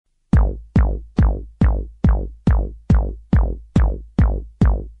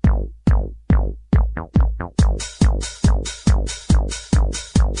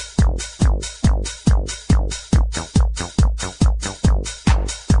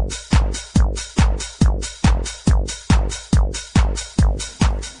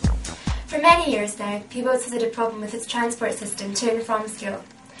many years now, Peebles has had a problem with its transport system to and from school.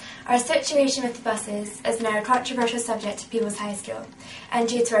 Our situation with the buses is now a controversial subject to Peebles High School, and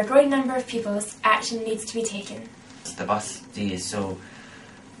due to our growing number of pupils, action needs to be taken. The bus D is so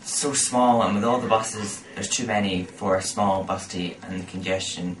small, and with all the buses, there's too many for a small bus D, and the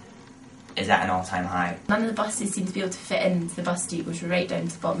congestion is at an all-time high. None of the buses seem to be able to fit into the bus D, it goes right down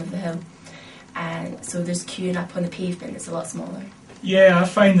to the bottom of the hill, and so there's queuing up on the pavement that's a lot smaller. Yeah, I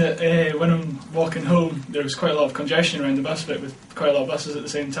find that when I'm walking home, there's quite a lot of congestion around the bus bit with quite a lot of buses at the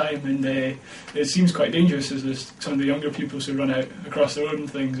same time, and it seems quite dangerous as there's some of the younger pupils who run out across the road and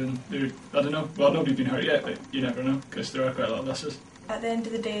things, and I don't know, well, nobody's been hurt yet, but you never know, because there are quite a lot of buses. At the end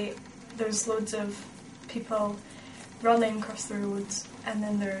of the day, there's loads of people running across the roads, and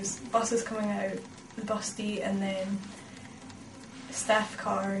then there's buses coming out the bus D, and then staff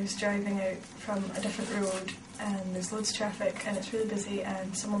cars driving out from a different road, and there's loads of traffic and it's really busy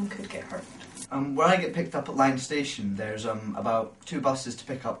and someone could get hurt. Where I get picked up at Line Station, there's about 2 buses to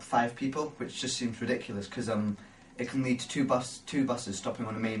pick up 5 people, which just seems ridiculous because it can lead to two buses stopping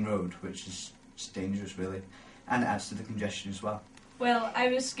on a main road, which is just dangerous really, and it adds to the congestion as well. Well, I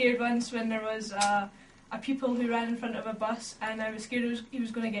was scared once when there was a pupil who ran in front of a bus, and I was scared he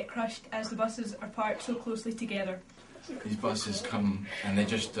was going to get crushed as the buses are parked so closely together. These buses come and they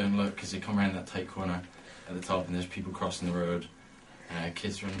just don't look because they come around that tight corner at the top and there's people crossing the road.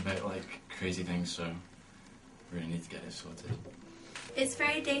 Kids run about like crazy things, so we really need to get it sorted. It's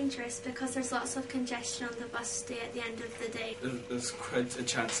very dangerous because there's lots of congestion on the bus day at the end of the day. There's quite a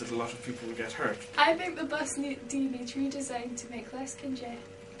chance that a lot of people will get hurt. I think the bus D needs redesigned to make less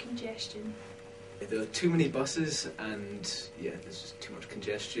congestion. There are too many buses and yeah, there's just too much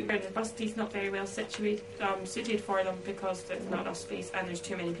congestion. The bus D's not very well suited for them because there's not enough space and there's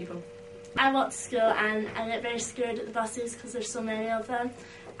too many people. I walk to school and I get very scared at the buses because there's so many of them,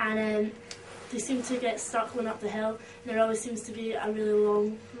 and they seem to get stuck going up the hill, and there always seems to be a really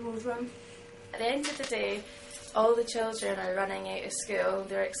long row of them. At the end of the day, all the children are running out of school,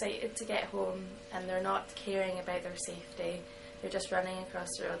 they're excited to get home and they're not caring about their safety. They're just running across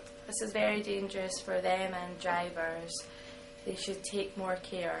the road. This is very dangerous for them and drivers. They should take more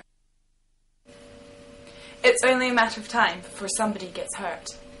care. It's only a matter of time before somebody gets hurt.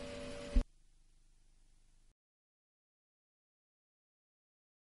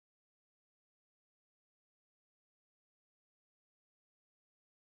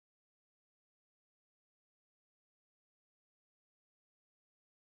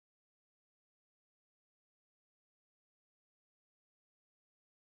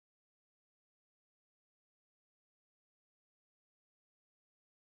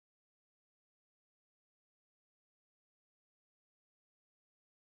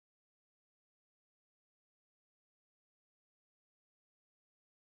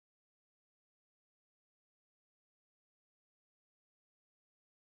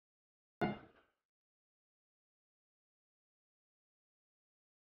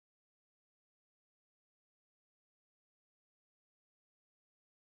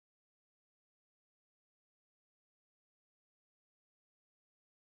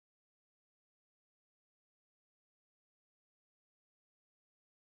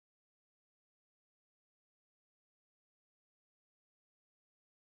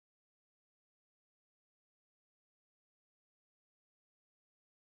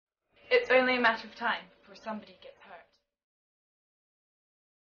 It's only a matter of time before somebody gets